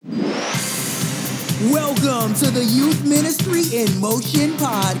Welcome to the Youth Ministry in Motion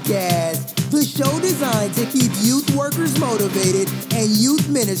podcast, the show designed to keep youth workers motivated and youth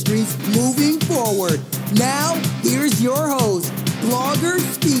ministries moving forward. Now, here's your host, blogger,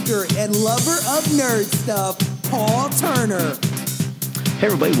 speaker, and lover of nerd stuff, Paul Turner. Hey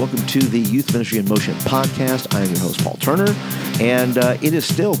everybody, welcome to the Youth Ministry in Motion podcast. I am your host, Paul Turner, and it is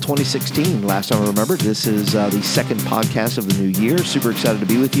still 2016. Last time I remember, this is the second podcast of the new year. Super excited to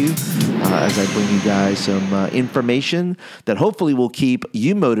be with you as I bring you guys some information that hopefully will keep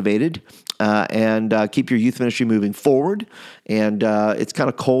you motivated and keep your youth ministry moving forward. And it's kind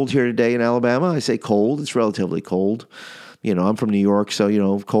of cold here today in Alabama. I say cold, it's relatively cold. You know, I'm from New York,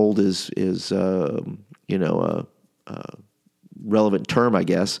 so, cold is relevant term, I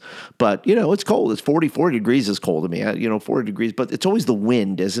guess. But, it's cold. It's 40 degrees is cold to me, 40 degrees. But it's always the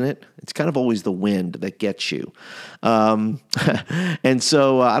wind, isn't it? It's kind of always the wind that gets you. And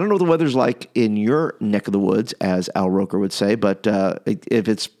so I don't know what the weather's like in your neck of the woods, as Al Roker would say, but if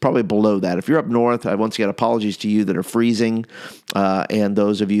it's probably below that. If you're up north, I once again apologies to you that are freezing and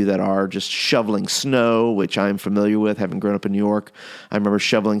those of you that are just shoveling snow, which I'm familiar with, having grown up in New York. I remember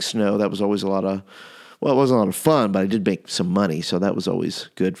shoveling snow. That was always it wasn't a lot of fun, but I did make some money, so that was always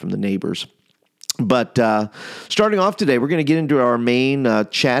good from the neighbors. But starting off today, we're going to get into our main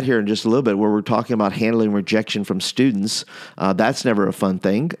chat here in just a little bit, where we're talking about handling rejection from students. That's never a fun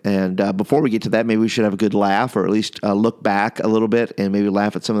thing. And before we get to that, maybe we should have a good laugh, or at least look back a little bit and maybe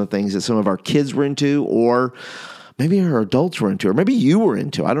laugh at some of the things that some of our kids were into, or maybe our adults were into, or maybe you were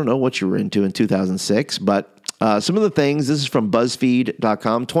into. I don't know what you were into in 2006, but some of the things, this is from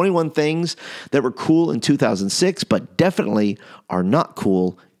BuzzFeed.com, 21 things that were cool in 2006, but definitely are not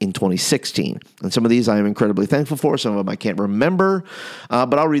cool in 2016. And some of these I am incredibly thankful for. Some of them I can't remember,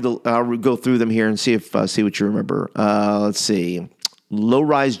 but I'll go through them here and see what you remember. Let's see.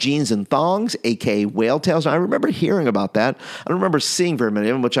 Low-rise jeans and thongs, a.k.a. whale tails. Now, I remember hearing about that. I don't remember seeing very many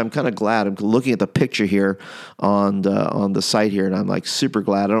of them, which I'm kind of glad. I'm looking at the picture here on the site here, and I'm like super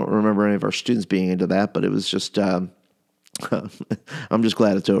glad. I don't remember any of our students being into that, but it was just I'm just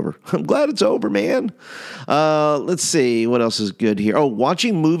glad it's over. I'm glad it's over, man. Let's see. What else is good here? Oh,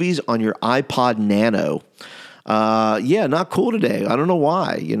 watching movies on your iPod Nano. Not cool today. I don't know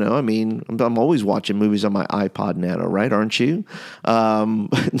why, I'm always watching movies on my iPod Nano, right? Aren't you? I'm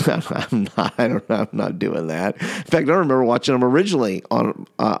not doing that. In fact, I don't remember watching them originally on,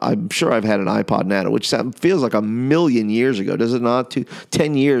 I'm sure I've had an iPod Nano, which feels like a million years ago. Does it not?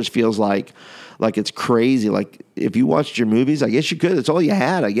 10 years feels like it's crazy. Like if you watched your movies, I guess you could. It's all you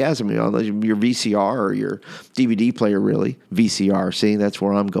had, I guess. I mean, your VCR or your DVD player, really. VCR. See, that's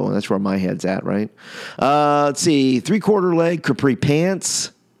where I'm going. That's where my head's at, right? Let's see. 3/4 leg capri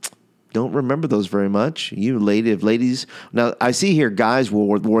pants. Don't remember those very much. You ladies. Now, I see here guys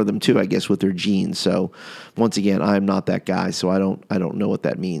wore them too, I guess, with their jeans. So once again, I'm not that guy, so I don't know what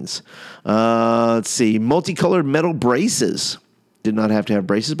that means. Let's see. Multicolored metal braces. Did not have to have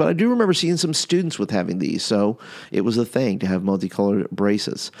braces, but I do remember seeing some students with having these, so it was a thing to have multicolored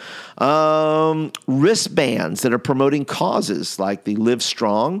braces. Wristbands that are promoting causes like the Live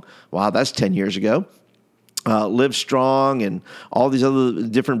Strong. Wow, that's 10 years ago. Live Strong and all these other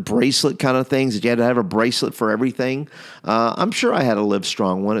different bracelet kind of things that you had to have a bracelet for everything. I'm sure I had a Live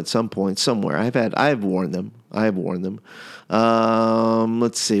Strong one at some point somewhere. I have worn them.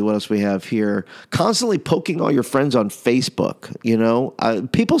 Let's see what else we have here. Constantly poking all your friends on Facebook.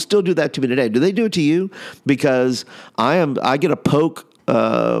 People still do that to me today. Do they do it to you? Because I get a poke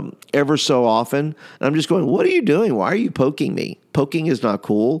ever so often, and I'm just going, what are you doing? Why are you poking me? Poking is not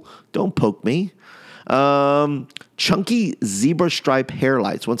cool. Don't poke me. Chunky zebra stripe hair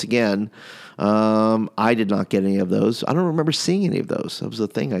lights. Once again, I did not get any of those. I don't remember seeing any of those. That was the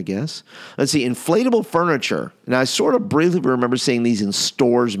thing, I guess. Let's see, inflatable furniture. Now, I sort of briefly remember seeing these in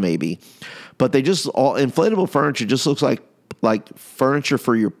stores maybe, but inflatable furniture just looks like furniture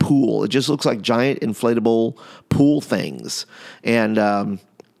for your pool. It just looks like giant inflatable pool things, and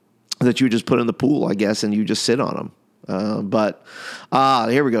that you would just put in the pool, I guess, and you just sit on them. But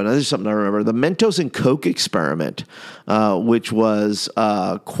here we go. Now, this is something I remember. The Mentos and Coke experiment, which was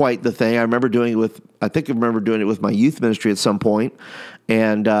quite the thing. I remember doing it with my youth ministry at some point.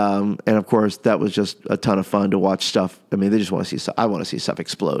 And of course, that was just a ton of fun to watch stuff. I mean, they just want to see stuff. I want to see stuff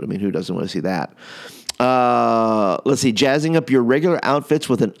explode. I mean, who doesn't want to see that? Let's see, jazzing up your regular outfits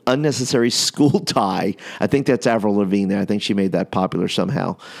with an unnecessary school tie. I think that's Avril Lavigne there. I think she made that popular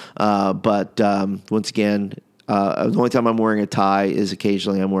somehow. But once again, the only time I'm wearing a tie is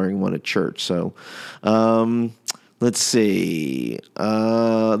occasionally I'm wearing one at church. So let's see.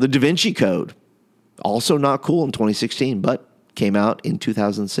 The Da Vinci Code, also not cool in 2016, but came out in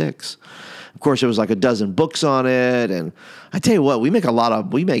 2006. Of course, there was like a dozen books on it. And I tell you what, we make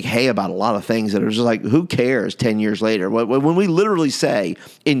hay about a lot of things that are just like, who cares 10 years later? When we literally say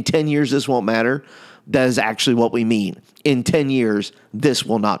in 10 years, this won't matter, that is actually what we mean. In 10 years, this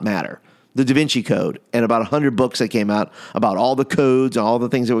will not matter. The Da Vinci Code and about 100 books that came out about all the codes and all the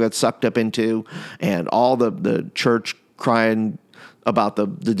things that we got sucked up into and all the church crying about the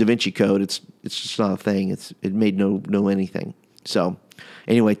Da Vinci Code. It's just not a thing. It made no anything. So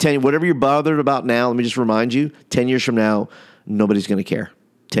anyway, whatever you're bothered about now, let me just remind you, 10 years from now, nobody's going to care.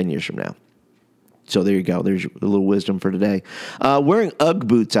 10 years from now. So there you go. There's a little wisdom for today. Wearing Ugg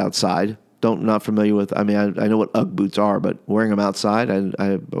boots outside. Not familiar with, I know what Ugg boots are, but wearing them outside,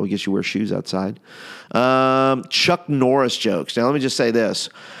 I guess you wear shoes outside. Chuck Norris jokes. Now, let me just say this.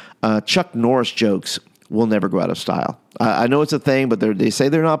 Chuck Norris jokes will never go out of style. I know it's a thing, but they say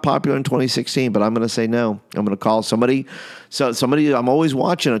they're not popular in 2016, but I'm going to say no. I'm going to call somebody, I'm always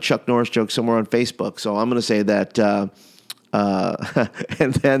watching a Chuck Norris joke somewhere on Facebook, so I'm going to say that,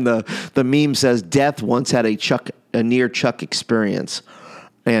 and then the meme says, death once had a near Chuck experience.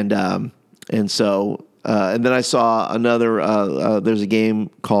 And then I saw another, there's a game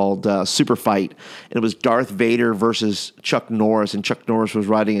called Super Fight, and it was Darth Vader versus Chuck Norris, and Chuck Norris was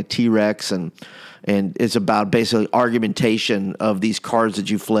riding a T-Rex, and it's about basically argumentation of these cards that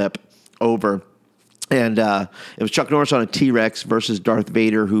you flip over. And it was Chuck Norris on a T-Rex versus Darth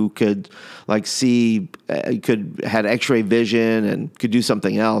Vader, who could had X-ray vision and could do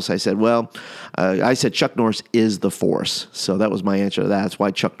something else. I said, I said Chuck Norris is the Force. So that was my answer to that. That's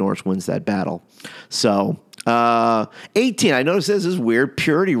why Chuck Norris wins that battle. So 18, I noticed this is weird.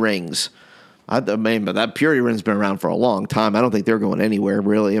 Purity rings. But that purity ring's been around for a long time. I don't think they're going anywhere,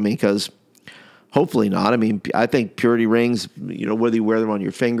 really. because hopefully not. I think purity rings, whether you wear them on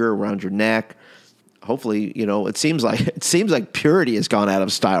your finger, around your neck, hopefully, it seems like purity has gone out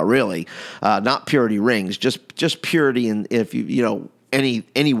of style, really. Not purity rings, just purity. And if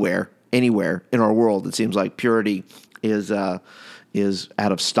anywhere in our world, it seems like purity is out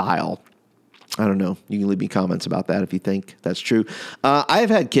of style. I don't know. You can leave me comments about that if you think that's true. I've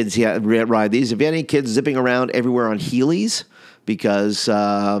had kids ride these. Have you had any kids zipping around everywhere on Heelys? Because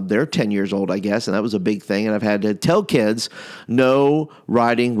they're 10 years old, I guess, and that was a big thing. And I've had to tell kids, no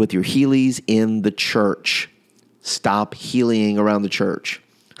riding with your Heelys in the church. Stop heelying around the church.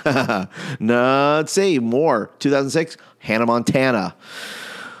 No, let's see, more. 2006, Hannah Montana.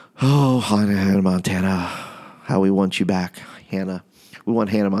 Oh, Hannah Montana. How we want you back, Hannah. We want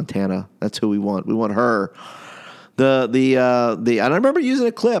Hannah Montana. That's who we want. We want her. And I remember using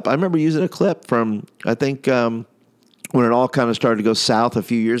a clip. From, I think, when it all kind of started to go south a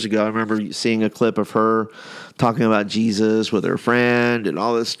few years ago. I remember seeing a clip of her talking about Jesus with her friend and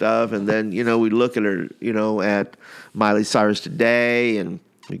all this stuff. And then, we look at her, at Miley Cyrus today, and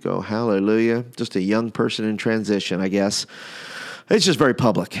we go, hallelujah. Just a young person in transition, I guess. It's just very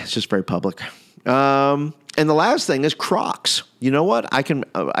public. And the last thing is Crocs. You know what? I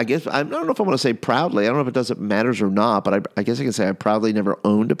guess, I don't know if I want to say proudly. I don't know if it matters or not, but I guess I can say I proudly never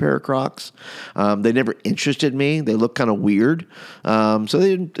owned a pair of Crocs. They never interested me. They look kind of weird. So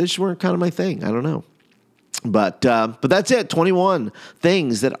they just weren't kind of my thing. I don't know. But that's it. 21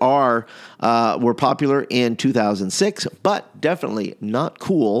 things that were popular in 2006, but definitely not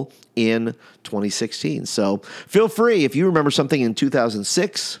cool in 2016. So feel free, if you remember something in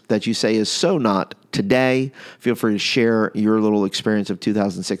 2006 that you say is so not today, feel free to share your little experience of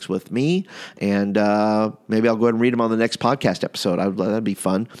 2006 with me, and maybe I'll go ahead and read them on the next podcast episode. That'd be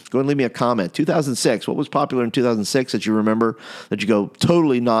fun. Go ahead and leave me a comment. 2006, what was popular in 2006 that you remember that you go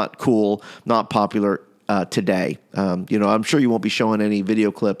totally not cool, not popular today? I'm sure you won't be showing any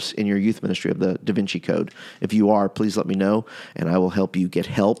video clips in your youth ministry of the Da Vinci Code. If you are, please let me know, and I will help you get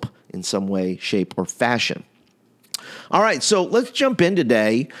help in some way, shape, or fashion. All right, so let's jump in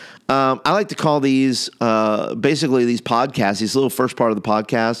today. I like to call these basically these podcasts, these little first part of the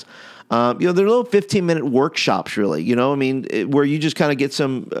podcast. They're little 15-minute workshops, really. Where you just kind of get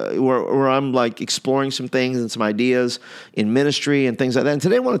some, where I'm like exploring some things and some ideas in ministry and things like that. And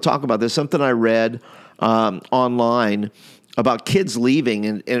today I want to talk about this, something I read online about kids leaving,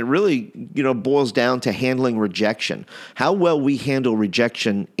 and it really, boils down to handling rejection. How well we handle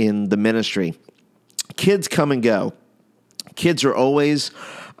rejection in the ministry. Kids come and go. Kids are always,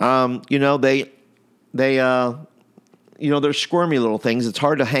 they're squirmy little things. It's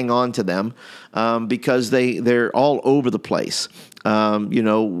hard to hang on to them because they're all over the place.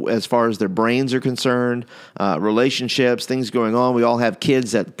 As far as their brains are concerned, relationships, things going on. We all have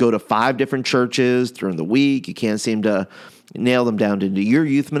kids that go to 5 different churches during the week. You can't seem to nail them down into your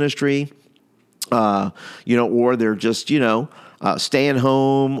youth ministry, or they're just, staying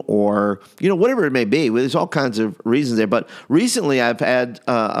home, or whatever it may be. There's all kinds of reasons there. But recently, I've had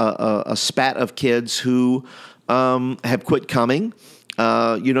a spat of kids who have quit coming.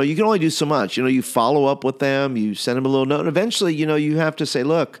 You can only do so much. You follow up with them, you send them a little note, and eventually, you have to say,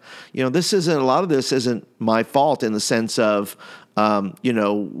 look, a lot of this isn't my fault in the sense of,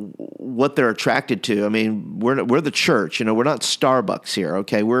 what they're attracted to. I mean, we're the church, we're not Starbucks here.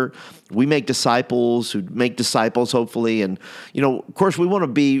 Okay. We make disciples who make disciples, hopefully. And, of course we want to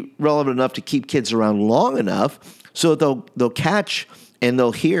be relevant enough to keep kids around long enough so that they'll catch and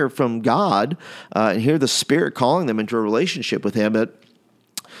they'll hear from God, and hear the Spirit calling them into a relationship with Him. But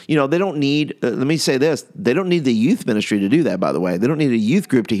they don't need, let me say this, they don't need the youth ministry to do that, by the way. They don't need a youth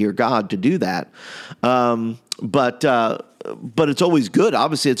group to hear God to do that. But it's always good.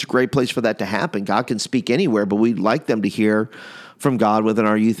 Obviously, it's a great place for that to happen. God can speak anywhere, but we'd like them to hear from God within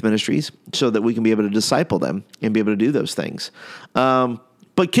our youth ministries so that we can be able to disciple them and be able to do those things.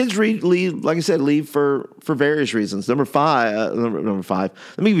 But kids leave, like I said, leave for various reasons. Number five. Let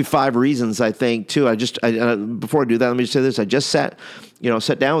me give you 5 reasons, I think, too. Before I do that, let me just say this. I just sat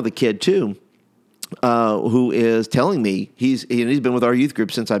down with a kid, too, who is telling me he's been with our youth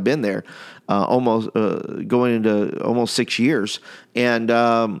group since I've been there, going into almost 6 years. And,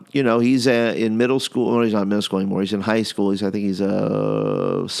 he's in middle school. Well, he's not in middle school anymore. He's in high school. I think he's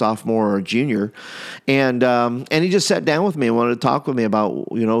a sophomore or a junior. And he just sat down with me and wanted to talk with me about,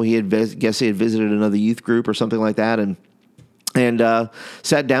 he had visited another youth group or something like that. And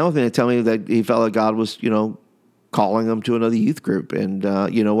sat down with me and tell me that he felt like God was, calling them to another youth group. And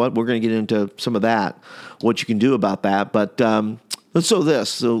you know what? We're going to get into some of that, what you can do about that. But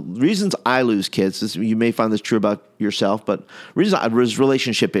so reasons I lose kids, you may find this true about yourself, but reasons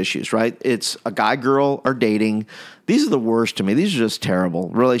relationship issues, right? It's a guy, girl are dating. These are the worst to me. These are just terrible.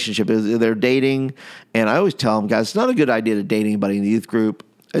 They're dating. And I always tell them, guys, it's not a good idea to date anybody in the youth group.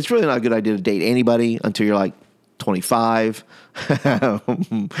 It's really not a good idea to date anybody until you're like 25.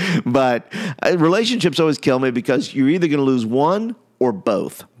 But relationships always kill me because you're either going to lose one or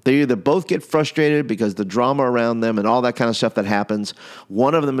both. They either both get frustrated because the drama around them and all that kind of stuff that happens.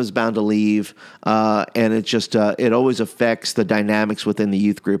 One of them is bound to leave, and it just it always affects the dynamics within the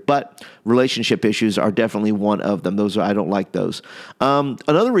youth group. But relationship issues are definitely one of them. I don't like those.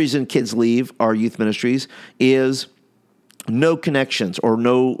 Another reason kids leave our youth ministries is no connections or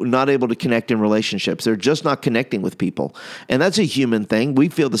not able to connect in relationships. They're just not connecting with people. And that's a human thing. We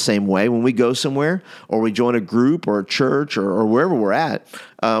feel the same way when we go somewhere or we join a group or a church or wherever we're at.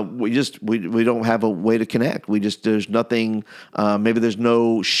 We don't have a way to connect. There's nothing, maybe there's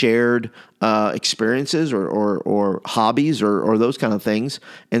no shared experiences or hobbies or those kind of things.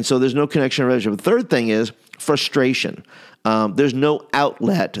 And so there's no connection in relationship. The third thing is frustration. There's no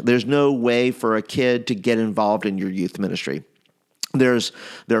outlet. There's no way for a kid to get involved in your youth ministry. They're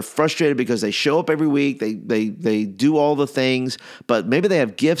frustrated because they show up every week. They do all the things, but maybe they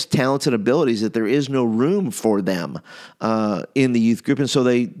have gifts, talents, and abilities that there is no room for them in the youth group, and so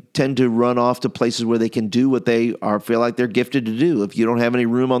they tend to run off to places where they can do what they feel like they're gifted to do. If you don't have any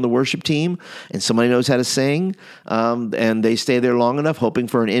room on the worship team and somebody knows how to sing, and they stay there long enough, hoping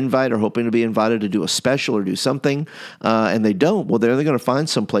for an invite or hoping to be invited to do a special or do something, and they don't, well, they're going to find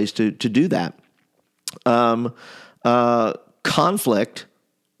some place to do that. Conflict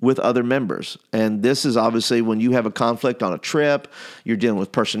with other members. And this is obviously when you have a conflict on a trip, you're dealing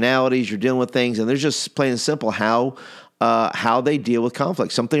with personalities, you're dealing with things, and there's just plain and simple how they deal with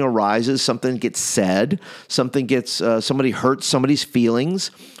conflict. Something arises, something gets said, somebody hurts somebody's feelings,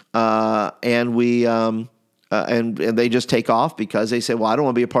 and they just take off because they say, well, I don't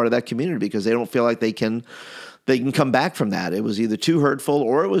want to be a part of that community because they don't feel like they can come back from that. It was either too hurtful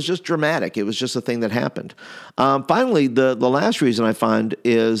or it was just dramatic. It was just a thing that happened. Finally, the last reason I find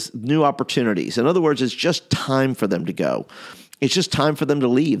is new opportunities. In other words, it's just time for them to go. It's just time for them to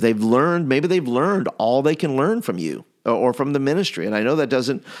leave. Maybe they've learned all they can learn from you or from the ministry. And I know that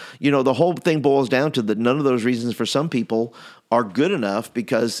doesn't, the whole thing boils down to that none of those reasons for some people are good enough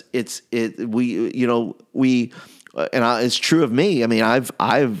because it's true of me. I mean, I've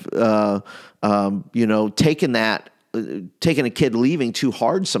taken a kid leaving too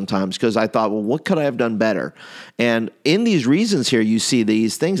hard sometimes because I thought, well, what could I have done better? And in these reasons here, you see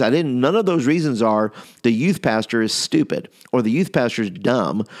these things. None of those reasons are the youth pastor is stupid or the youth pastor is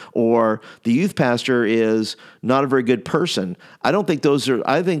dumb or the youth pastor is not a very good person. I think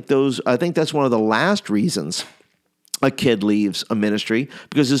that's one of the last reasons a kid leaves a ministry,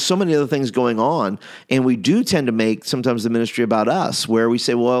 because there's so many other things going on. And we do tend to make sometimes the ministry about us, where we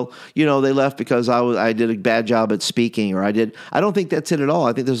say, well, they left because I did a bad job at speaking, or I don't think that's it at all.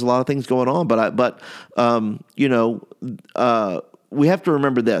 I think there's a lot of things going on, we have to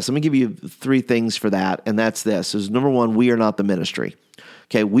remember this. Let me give you 3 things for that. And that's this is, number 1, we are not the ministry.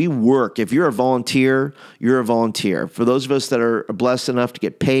 Okay, we work. If you're a volunteer, you're a volunteer. For those of us that are blessed enough to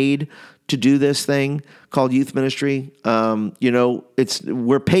get paid to do this thing called youth ministry,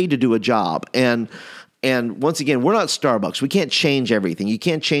 we're paid to do a job. And once again, we're not Starbucks. We can't change everything. You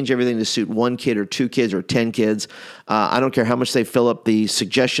can't change everything to suit 1 kid or 2 kids or 10 kids. I don't care how much they fill up the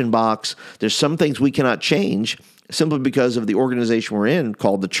suggestion box. There's some things we cannot change simply because of the organization we're in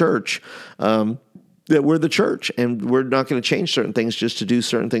called the church. That we're the church, and we're not going to change certain things just to do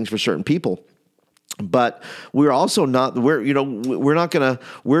certain things for certain people. But we're also not, we're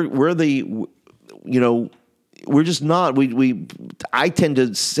just not, I tend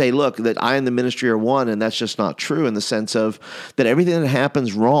to say, look, that I and the ministry are one, and that's just not true, in the sense of that everything that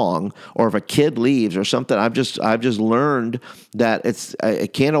happens wrong, or if a kid leaves or something, I've just learned that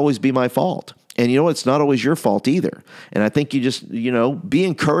it can't always be my fault. And it's not always your fault either. And I think you just, be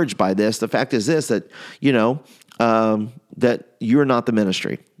encouraged by this. The fact is this, that, that you're not the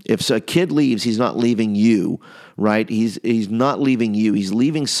ministry. If a kid leaves, he's not leaving you, right? He's not leaving you. He's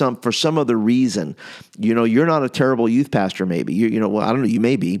leaving for some other reason. You're not a terrible youth pastor, maybe. I don't know, you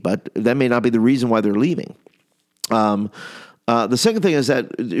may be, but that may not be the reason why they're leaving. The second thing is that,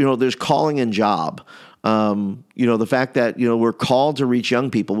 there's calling and job. The fact that, we're called to reach young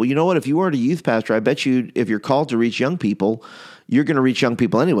people. Well, you know what? If you are a youth pastor, I bet you if you're called to reach young people, you're going to reach young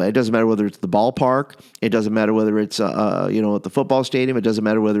people anyway. It doesn't matter whether it's the ballpark. It doesn't matter whether it's, at the football stadium. It doesn't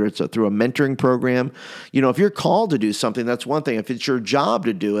matter whether it's through a mentoring program. If you're called to do something, that's one thing. If it's your job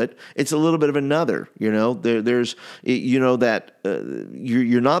to do it, it's a little bit of another. There's that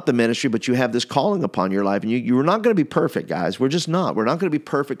you're not the ministry, but you have this calling upon your life, and you're not going to be perfect, guys. We're just not. We're not going to be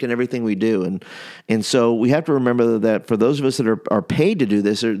perfect in everything we do, and so we have to remember that for those of us that are paid to do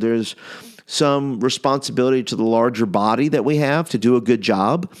this, there's some responsibility to the larger body that we have to do a good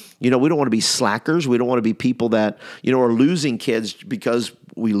job. We don't want to be slackers. We don't want to be people that, are losing kids because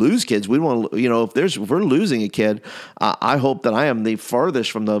we lose kids. We want to, if we're losing a kid, I hope that I am the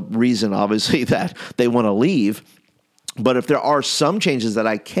farthest from the reason, obviously, that they want to leave. But if there are some changes that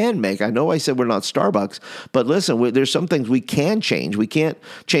I can make, I know I said we're not Starbucks, but listen, there's some things we can change. We can't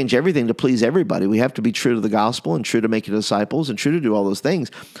change everything to please everybody. We have to be true to the gospel and true to making disciples and true to do all those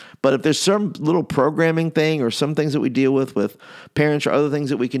things. But if there's some little programming thing or some things that we deal with parents or other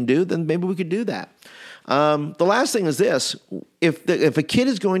things that we can do, then maybe we could do that. The last thing is this. If a kid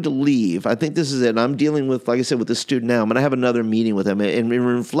is going to leave, I think this is it. And I'm dealing with, like I said, with this student now. I'm going to have another meeting with him and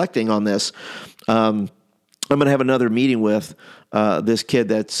reflecting on this. I'm going to have another meeting with this kid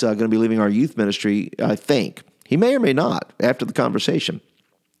that's going to be leaving our youth ministry, I think. He may or may not after the conversation.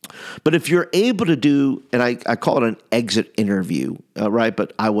 But if you're able to do, and I call it an exit interview, right?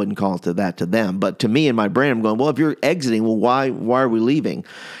 But I wouldn't call it that to them. But to me in my brain, I'm going, well, if you're exiting, well, why are we leaving?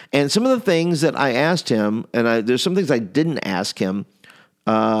 And some of the things that I asked him, and there's some things I didn't ask him,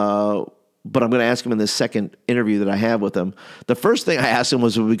 but I'm going to ask him in this second interview that I have with him. The first thing I asked him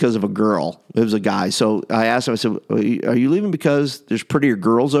was because of a girl. It was a guy. So I asked him, I said, are you leaving because there's prettier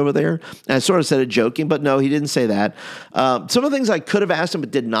girls over there? And I sort of said it joking, but no, he didn't say that. Some of the things I could have asked him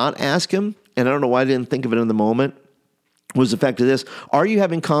but did not ask him, and I don't know why I didn't think of it in the moment, was the fact of this: are you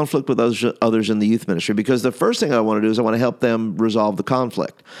having conflict with others in the youth ministry? Because the first thing I want to do is I want to help them resolve the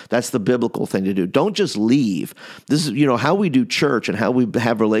conflict. That's the biblical thing to do. Don't just leave. This is, how we do church and how we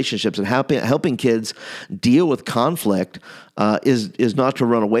have relationships and helping kids deal with conflict is not to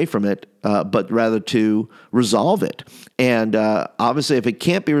run away from it, but rather to resolve it. And obviously, if it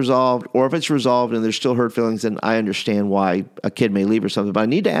can't be resolved, or if it's resolved and there's still hurt feelings, then I understand why a kid may leave or something. But I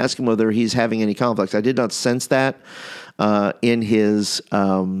need to ask him whether he's having any conflicts. I did not sense that in his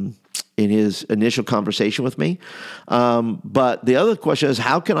initial conversation with me. But the other question is,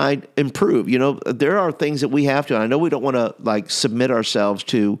 how can I improve? There are things that we have to, and I know we don't want to submit ourselves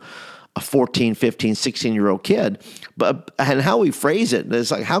to a 14, 15, 16-year-old kid, and how we phrase it is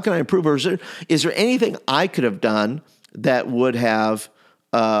how can I improve? Or is there anything I could have done that would have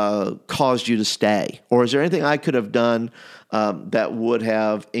caused you to stay? Or is there anything I could have done that would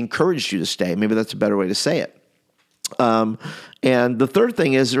have encouraged you to stay? Maybe that's a better way to say it. And the third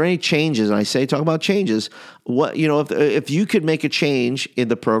thing is there any changes? And I say, talk about changes. What, if you could make a change in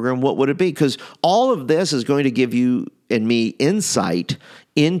the program, what would it be? Because all of this is going to give you and me insight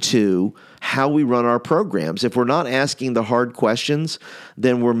into how we run our programs. If we're not asking the hard questions,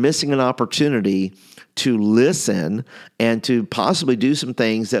 then we're missing an opportunity to listen and to possibly do some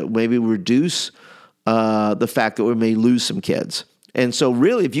things that maybe reduce the fact that we may lose some kids. And so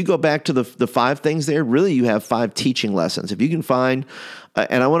really, if you go back to the 5 things there, really you have 5 teaching lessons. If you can find,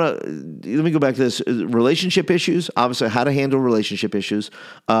 and let me go back to this, relationship issues, obviously how to handle relationship issues,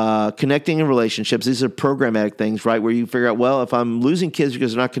 connecting in relationships. These are programmatic things, right? Where you figure out, well, if I'm losing kids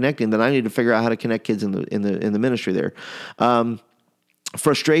because they're not connecting, then I need to figure out how to connect kids in the ministry there.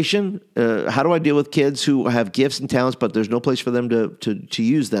 Frustration, how do I deal with kids who have gifts and talents, but there's no place for them to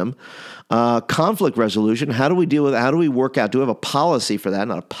use them? Conflict resolution, how do we work out? Do we have a policy for that?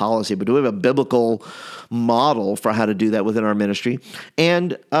 Not a policy, but do we have a biblical model for how to do that within our ministry?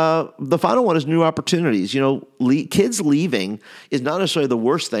 And the final one is new opportunities. Kids leaving is not necessarily the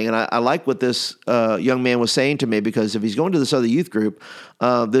worst thing. And I like what this young man was saying to me, because if he's going to this other youth group,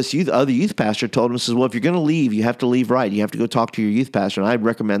 other youth pastor told him, says, well, if you're going to leave, you have to leave right. You have to go talk to your youth pastor. And I'd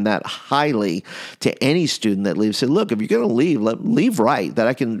recommend that highly to any student that leaves. Say, look, if you're going to leave right, that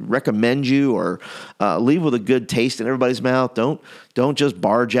I can recommend you, or leave with a good taste in everybody's mouth. Don't just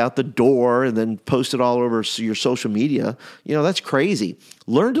barge out the door and then post it all over your social media. That's crazy.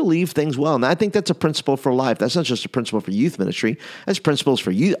 Learn to leave things well. And I think that's a principle for life. That's not just a principle for youth ministry. That's principles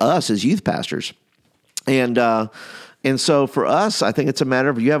for us as youth pastors. And so for us, I think it's a matter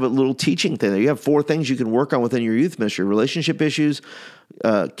of, you have a little teaching thing there. You have 4 things you can work on within your youth ministry: relationship issues,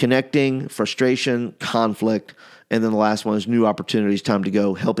 connecting, frustration, conflict, and then the last one is new opportunities, time to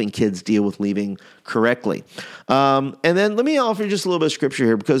go, helping kids deal with leaving correctly. And then let me offer just a little bit of scripture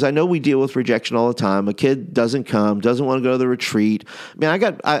here, because I know we deal with rejection all the time. A kid doesn't want to go to the retreat.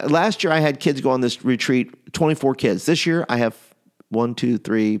 Last year I had kids go on this retreat, 24 kids. This year I have 1, 2,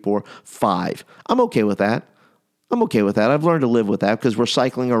 3, 4, 5. I'm okay with that. I've learned to live with that, because we're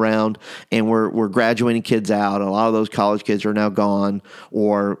cycling around and we're graduating kids out. A lot of those college kids are now gone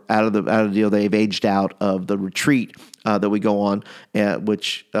or out of the deal. They've aged out of the retreat that we go on,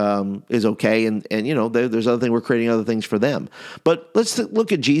 which is okay. And there's other things. We're creating other things for them. But let's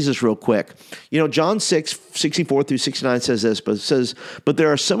look at Jesus real quick. John 6:64 through 69 says this, but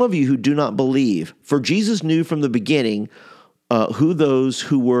there are some of you who do not believe. For Jesus knew from the beginning who those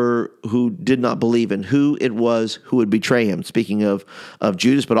who did not believe, and who it was who would betray him. Speaking of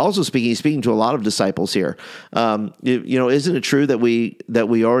Judas, but also speaking to a lot of disciples here. Isn't it true that we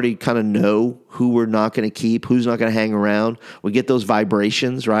already kind of know who we're not going to keep, who's not going to hang around? We get those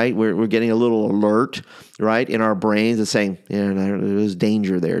vibrations, right? We're getting a little alert, right, in our brains and saying, there's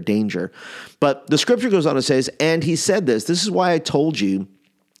danger there, danger. But the scripture goes on and says, and he said this is why I told you,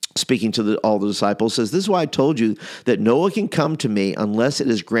 speaking to all the disciples, says, this is why I told you that no one can come to me unless it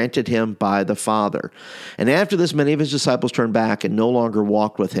is granted him by the Father. And after this, many of his disciples turned back and no longer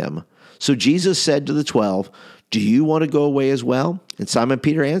walked with him. So Jesus said to the 12, do you want to go away as well? And Simon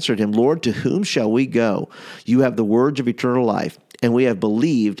Peter answered him, Lord, to whom shall we go? You have the words of eternal life, and we have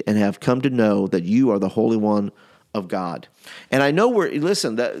believed and have come to know that you are the Holy One of God. And I know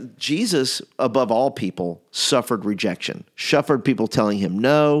that Jesus, above all people, suffered rejection, suffered people telling him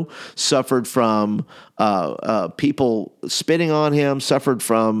no, suffered from people spitting on him, suffered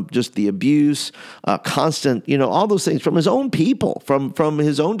from just the abuse, constant, all those things from his own people, from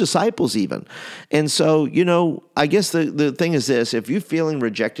his own disciples even. And so, I guess the thing is this: if you're feeling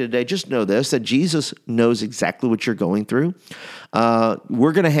rejected today, just know this, that Jesus knows exactly what you're going through.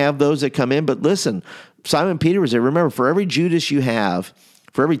 We're going to have those that come in, but listen, Simon Peter was there. Remember, for every Judas you have,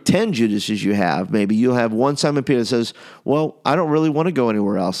 for every 10 Judases you have, maybe you'll have one Simon Peter that says, well, I don't really want to go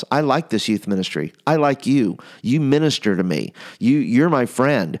anywhere else. I like this youth ministry. I like you. You minister to me. You're my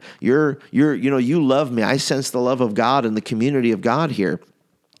friend. You love me. I sense the love of God and the community of God here.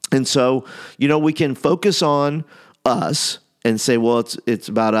 And so, we can focus on us and say, well, it's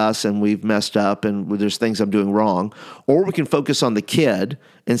about us and we've messed up and there's things I'm doing wrong. Or we can focus on the kid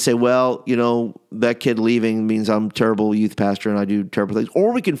and say, well, that kid leaving means I'm a terrible youth pastor and I do terrible things.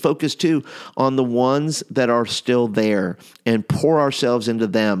 Or we can focus too on the ones that are still there and pour ourselves into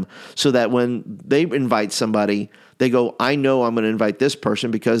them so that when they invite somebody, they go, I know I'm going to invite this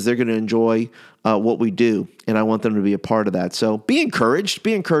person because they're going to enjoy what we do, and I want them to be a part of that. So be encouraged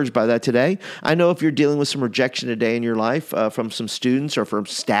by that today. I know if you're dealing with some rejection today in your life from some students or from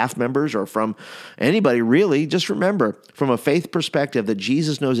staff members or from anybody really, just remember from a faith perspective that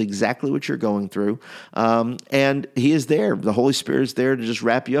Jesus knows exactly what you're going through, and he is there. The Holy Spirit is there to just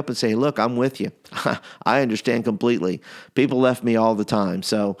wrap you up and say, look, I'm with you. I understand completely. People left me all the time.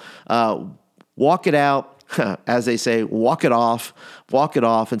 So walk it out. As they say, walk it off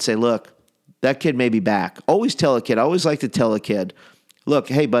and say, look, that kid may be back. Always tell a kid. I always like to tell a kid, look,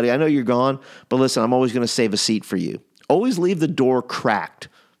 hey, buddy, I know you're gone, but listen, I'm always going to save a seat for you. Always leave the door cracked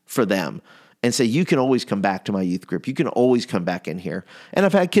for them. and say, you can always come back to my youth group. You can always come back in here. And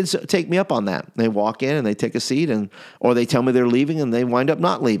I've had kids take me up on that. They walk in and they take a seat, or they tell me they're leaving and they wind up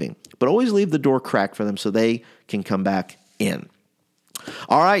not leaving. But always leave the door cracked for them so they can come back in.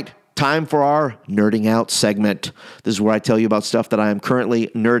 All right. Time for our Nerding Out segment. This is where I tell you about stuff that I am currently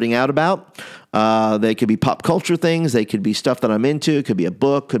nerding out about. They could be pop culture things. They could be stuff that I'm into. It could be a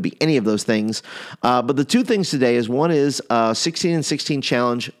book. Could be any of those things. But the two things today is, one is 16 and 16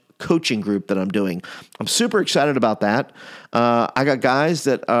 Challenge coaching group that I'm doing. I'm super excited about that. I got guys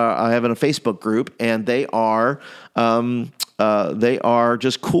that I have in a Facebook group, and they are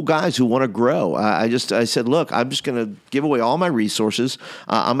just cool guys who want to grow. I said, look, I'm just going to give away all my resources.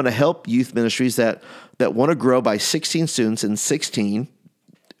 I'm going to help youth ministries that want to grow by 16 students in 16.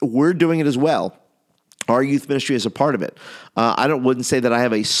 We're doing it as well. Our youth ministry is a part of it. I wouldn't say that I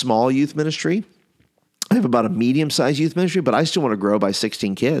have a small youth ministry. I have about a medium-sized youth ministry, but I still want to grow by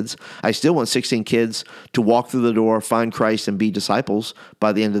 16 kids. I still want 16 kids to walk through the door, find Christ, and be disciples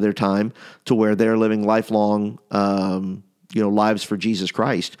by the end of their time, to where they're living lifelong lives for Jesus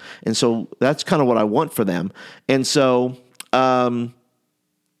Christ. And so that's kind of what I want for them. And so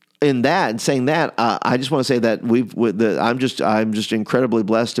in that, and saying that, I just want to say that I'm just incredibly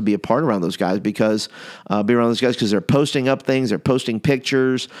blessed to be a part around those guys, because they're posting up things, they're posting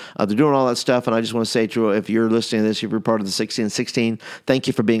pictures, they're doing all that stuff. And I just want to say, if you're listening to this, if you're part of the 16 and 16, thank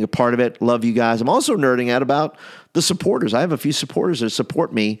you for being a part of it. Love you guys. I'm also nerding out about the supporters. I have a few supporters that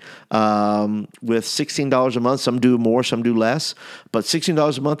support me with $16 a month. Some do more, some do less, but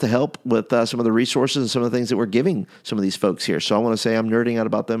 $16 a month to help with some of the resources and some of the things that we're giving some of these folks here. So I want to say I'm nerding out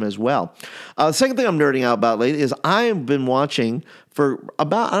about them as well. The second thing I'm nerding out about lately is I have been watching for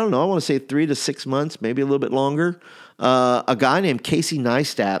about, I want to say 3 to 6 months, maybe a little bit longer, a guy named Casey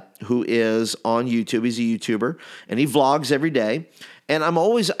Neistat, who is on YouTube. He's a YouTuber, and he vlogs every day. And I'm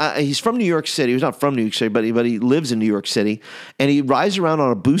always, he's from New York City. He's not from New York City, but he lives in New York City. And he rides around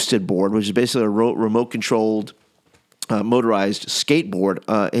on a boosted board, which is basically a remote-controlled motorized skateboard.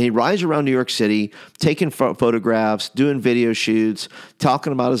 And he rides around New York City, taking photographs, doing video shoots,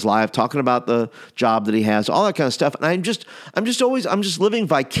 talking about his life, talking about the job that he has, all that kind of stuff. And I'm just living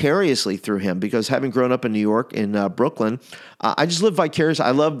vicariously through him, because having grown up in New York, in Brooklyn, I just live vicariously.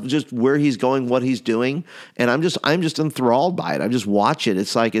 I love just where he's going, what he's doing, and I'm just enthralled by it. I just watch it.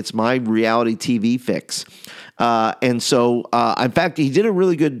 It's like it's my reality TV fix. And so, in fact, he did a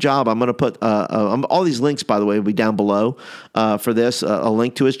really good job. I'm going to put all these links, by the way, will be down below for this, a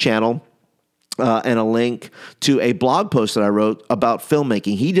link to his channel. And a link to a blog post that I wrote about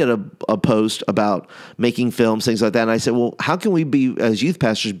filmmaking. He did a post about making films, things like that. And I said, well, how can we be, as youth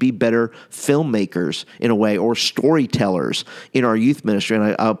pastors, be better filmmakers in a way, or storytellers in our youth ministry?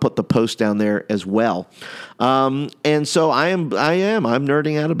 And I'll put the post down there as well. And so I'm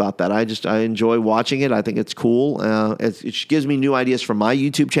nerding out about that. I enjoy watching it. I think it's cool. It gives me new ideas for my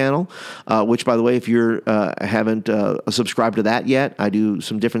YouTube channel, which, by the way, if you haven't subscribed to that yet, I do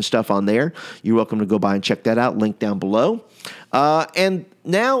some different stuff on there. You're welcome to go by and check that out. Link down below. And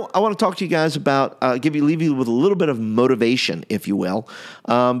now I want to talk to you guys about, leave you with a little bit of motivation, if you will,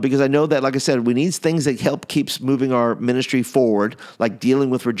 because I know that, like I said, we need things that help keeps moving our ministry forward, like dealing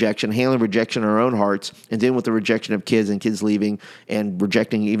with rejection, handling rejection in our own hearts, and dealing with the rejection of kids and kids leaving and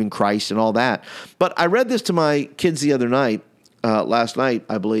rejecting even Christ and all that. But I read this to my kids the other night, last night,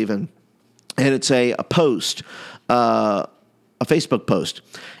 I believe, and it's a post, a Facebook post,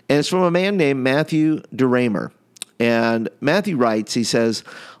 and it's from a man named Matthew DeRamer. And Matthew writes, he says,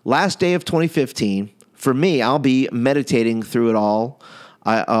 last day of 2015, for me, I'll be meditating through it all,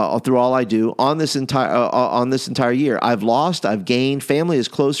 through all I do on this entire year. I've lost, I've gained. Family is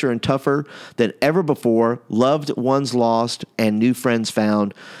closer and tougher than ever before. Loved ones lost and new friends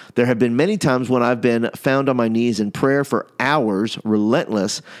found. There have been many times when I've been found on my knees in prayer for hours,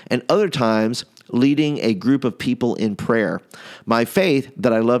 relentless, and other times leading a group of people in prayer. My faith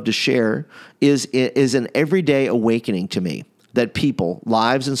that I love to share is an everyday awakening to me that people,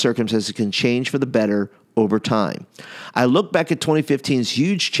 lives, and circumstances can change for the better over time. I look back at 2015's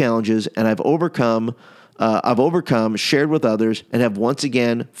huge challenges, and I've overcome, shared with others, and have once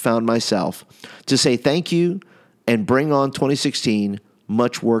again found myself to say thank you and bring on 2016.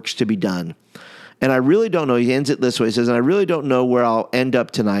 Much work's to be done. And I really don't know. He ends it this way. He says, and I really don't know where I'll end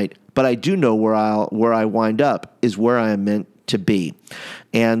up tonight, but I do know where I wind up is where I am meant to be.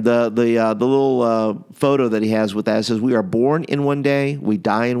 And the little photo that he has with that says, we are born in one day, we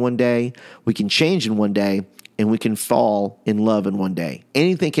die in one day, we can change in one day, and we can fall in love in one day.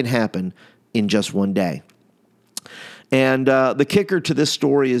 Anything can happen in just one day. And the kicker to this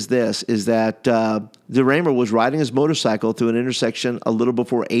story is that DeRamer was riding his motorcycle through an intersection a little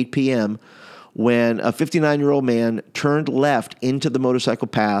before 8 p.m. when a 59-year-old man turned left into the motorcycle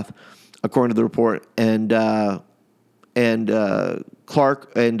path, according to the report, and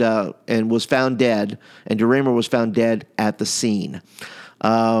Clark and was found dead, and DeRaymer was found dead at the scene.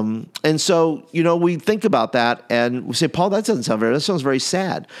 And so, we think about that and we say, Paul, that sounds very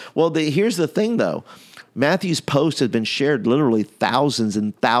sad. Well, here's the thing though. Matthew's post has been shared literally thousands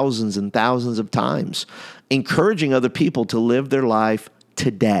and thousands and thousands of times, encouraging other people to live their life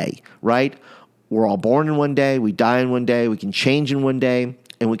today, right? We're all born in one day. We die in one day. We can change in one day,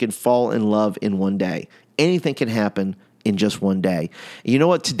 and we can fall in love in one day. Anything can happen in just one day. You know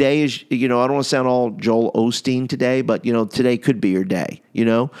what today is? I don't want to sound all Joel Osteen today, but today could be your day.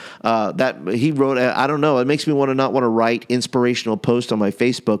 That he wrote. I don't know. It makes me not want to write inspirational posts on my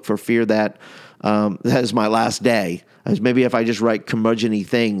Facebook for fear that that is my last day. As maybe if I just write curmudgeon-y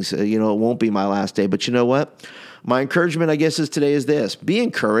things, it won't be my last day. But you know what? My encouragement, I guess, today is this: be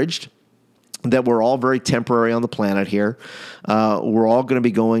encouraged that we're all very temporary on the planet here. We're all going to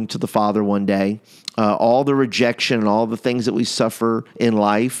be going to the Father one day. All the rejection and all the things that we suffer in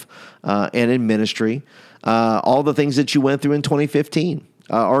life and in ministry, all the things that you went through in 2015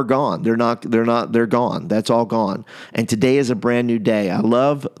 are gone. They're gone. That's all gone. And today is a brand new day. I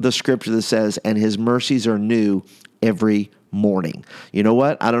love the scripture that says, and his mercies are new every morning. You know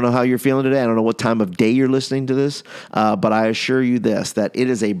what? I don't know how you're feeling today. I don't know what time of day you're listening to this, but I assure you this, that it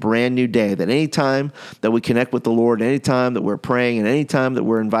is a brand new day, that any time that we connect with the Lord, any time that we're praying, and any time that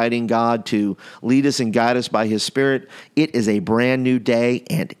we're inviting God to lead us and guide us by his Spirit, it is a brand new day,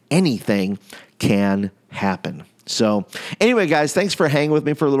 and anything can happen. So anyway, guys, thanks for hanging with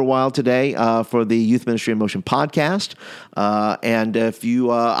me for a little while today for the Youth Ministry in Motion podcast. And if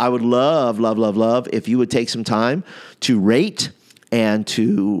you, I would love if you would take some time to rate and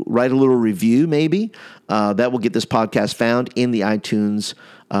to write a little review maybe. That will get this podcast found in the iTunes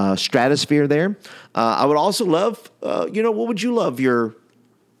stratosphere there. I would also love, what would you love your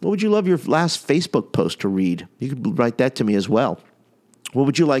last Facebook post to read? You could write that to me as well. What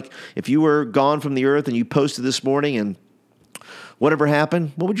would you like if you were gone from the earth and you posted this morning and whatever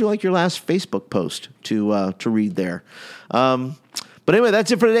happened? What would you like your last Facebook post to read there? But anyway, that's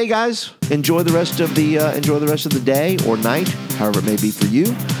it for today, guys. Enjoy the rest of the day or night, however it may be for you.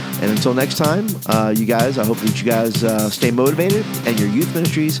 And until next time, you guys, I hope that you guys stay motivated and your youth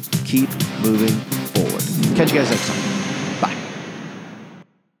ministries keep moving forward. Catch you guys next time.